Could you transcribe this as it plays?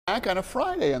back on a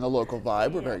Friday on the local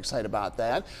Vibe. We're very excited about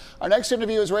that. Our next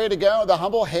interview is ready to go. The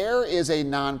Humble Hare is a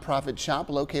nonprofit shop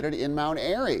located in Mount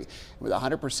Airy, with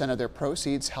 100% of their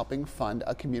proceeds helping fund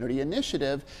a community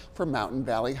initiative for Mountain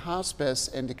Valley Hospice.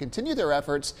 And to continue their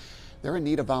efforts, they're in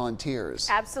need of volunteers.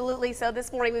 Absolutely. So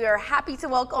this morning we are happy to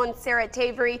welcome Sarah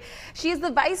Tavery. She is the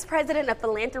Vice President of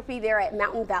Philanthropy there at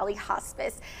Mountain Valley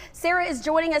Hospice. Sarah is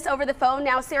joining us over the phone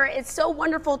now. Sarah, it's so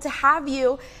wonderful to have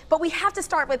you, but we have to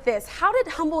start with this. How did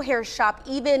Humble Hare Shop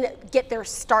even get their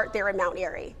start there in Mount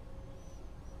Airy?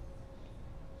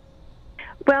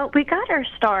 Well, we got our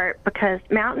start because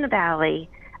Mountain Valley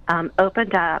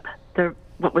opened up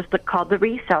what was called the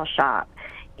resale shop,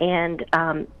 and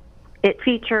it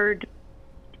featured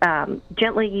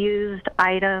gently used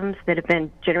items that have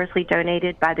been generously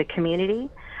donated by the community.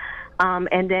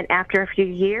 And then after a few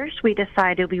years, we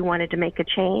decided we wanted to make a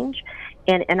change.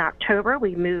 And in October,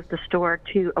 we moved the store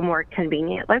to a more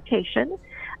convenient location.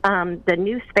 The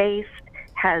new space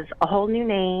has a whole new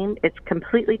name. It's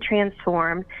completely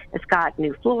transformed. It's got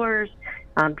new floors,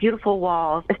 beautiful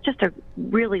walls. It's just a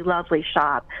really lovely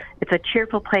shop. It's a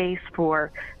cheerful place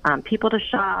for people to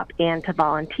shop and to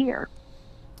volunteer.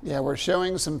 Yeah, we're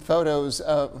showing some photos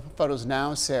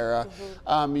now, Sarah.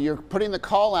 You're putting the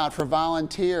call out for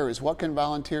volunteers. What can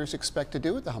volunteers expect to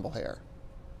do with the Humble Hare?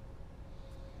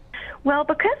 Well,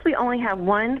 because we only have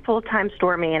one full-time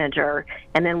store manager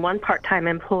and then one part-time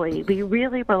employee, we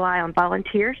really rely on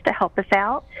volunteers to help us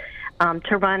out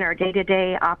to run our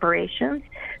day-to-day operations.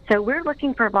 So we're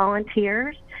looking for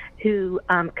volunteers who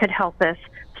could help us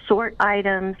sort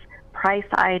items, price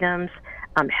items,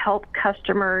 help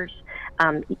customers.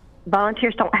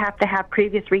 Volunteers don't have to have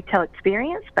previous retail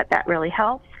experience, but that really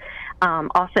helps.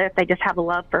 Also, if they just have a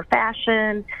love for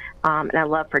fashion and a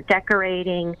love for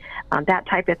decorating, that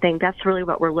type of thing, that's really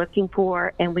what we're looking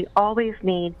for. And we always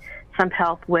need some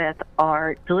help with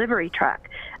our delivery truck.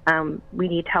 We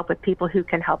need help with people who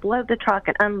can help load the truck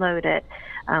and unload it.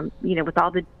 You know, with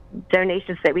all the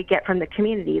donations that we get from the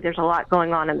community, there's a lot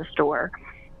going on in the store.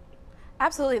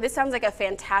 Absolutely. This sounds like a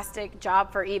fantastic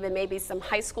job for even maybe some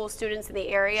high school students in the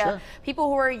area, Sure. People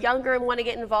who are younger and want to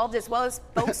get involved, as well as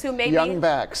folks who maybe Young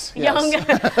backs, yes.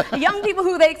 young people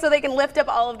who so they can lift up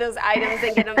all of those items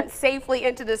and get them safely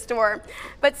into the store.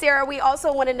 But Sarah, we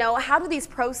also want to know, how do these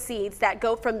proceeds that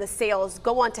go from the sales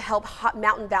go on to help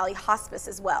Mountain Valley Hospice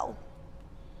as well?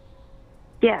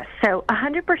 Yes, so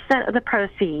 100% of the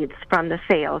proceeds from the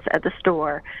sales at the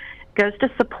store goes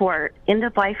to support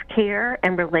end-of-life care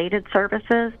and related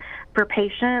services for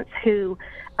patients who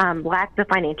lack the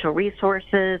financial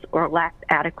resources or lack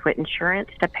adequate insurance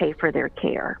to pay for their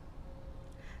care.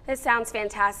 This sounds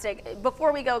fantastic.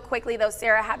 Before we go quickly though,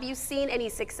 Sarah, have you seen any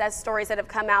success stories that have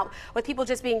come out with people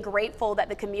just being grateful that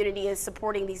the community is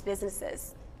supporting these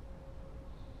businesses?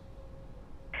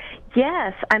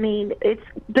 Yes, I mean,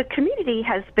 the community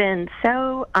has been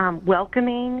so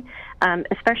welcoming,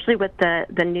 especially with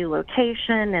the new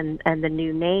location and the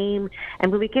new name.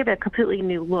 And when we give it a completely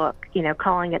new look, you know,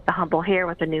 calling it the Humble Hare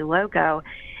with a new logo.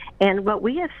 And what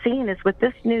we have seen is with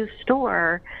this new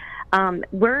store,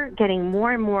 we're getting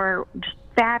more and more just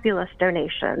fabulous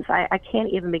donations. I can't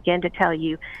even begin to tell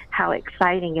you how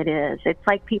exciting it is. It's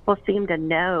like people seem to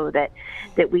know that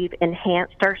we've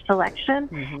enhanced our selection,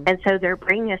 and so they're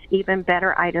bringing us even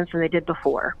better items than they did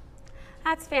before.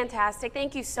 That's fantastic.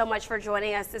 Thank you so much for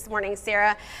joining us this morning,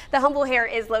 Sarah. The Humble Hare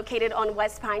is located on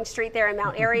West Pine Street there in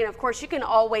Mount Airy. And of course, you can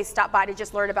always stop by to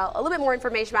just learn about a little bit more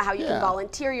information about how you can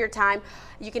volunteer your time.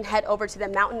 You can head over to the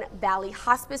Mountain Valley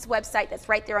Hospice website that's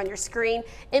right there on your screen,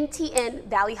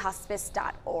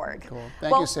 mtnvalleyhospice.org. Cool.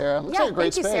 Thank you, Sarah. Looks like a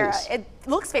great space. Thank you, Sarah. It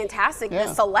looks fantastic.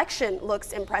 The selection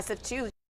looks impressive too.